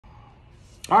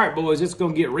All right, boys, it's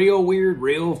going to get real weird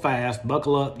real fast.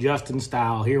 Buckle up, Justin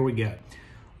style. Here we go.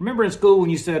 Remember in school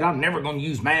when you said, I'm never going to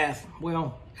use math?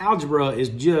 Well, algebra is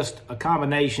just a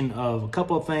combination of a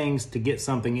couple of things to get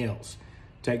something else.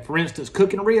 Take, for instance,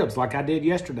 cooking ribs like I did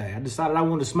yesterday. I decided I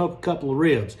wanted to smoke a couple of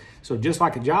ribs. So just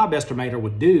like a job estimator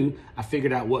would do, I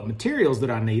figured out what materials that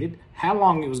I needed, how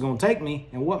long it was going to take me,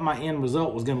 and what my end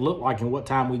result was going to look like and what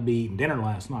time we'd be eating dinner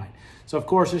last night. So, of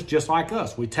course, it's just like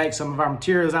us. We take some of our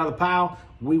materials out of the pile,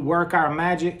 we work our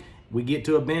magic, we get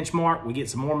to a benchmark, we get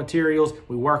some more materials,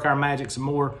 we work our magic some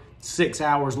more. 6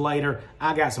 hours later,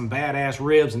 I got some badass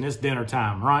ribs and it's dinner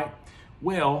time, right?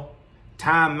 Well,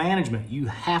 time management, you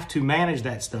have to manage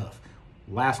that stuff.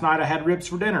 Last night I had ribs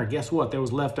for dinner. Guess what? There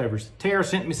was leftovers. Tara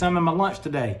sent me some in my lunch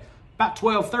today. About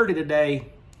 12:30 today,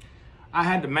 I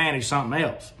had to manage something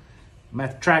else. I'm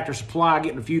at the Tractor Supply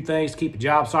getting a few things to keep the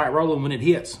job site rolling when it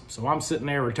hits. So I'm sitting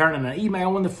there returning an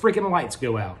email when the freaking lights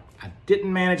go out. I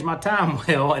didn't manage my time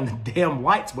well and the damn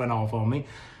lights went off on me.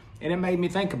 And it made me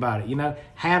think about it. You know,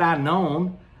 had I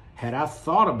known, had I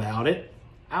thought about it,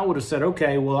 I would have said,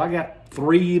 okay, well, I got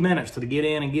 3 minutes to get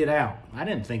in and get out. I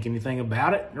didn't think anything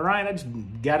about it, right? I just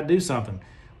got to do something.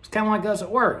 It's kind of like us at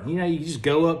work. You know, you just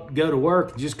go to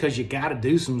work just because you got to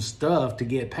do some stuff to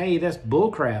get paid. That's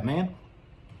bullcrap, man.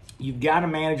 You've got to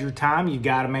manage your time. You've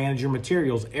got to manage your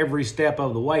materials every step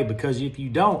of the way, because if you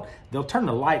don't, they'll turn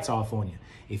the lights off on you.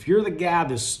 If you're the guy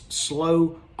that's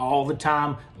slow all the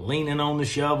time, leaning on the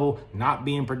shovel, not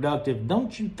being productive,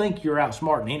 don't you think you're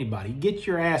outsmarting anybody? Get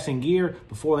your ass in gear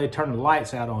before they turn the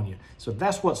lights out on you. So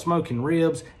that's what smoking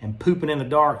ribs and pooping in the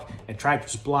dark at Tractor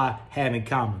Supply have in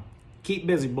common. Keep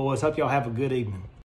busy, boys. Hope y'all have a good evening.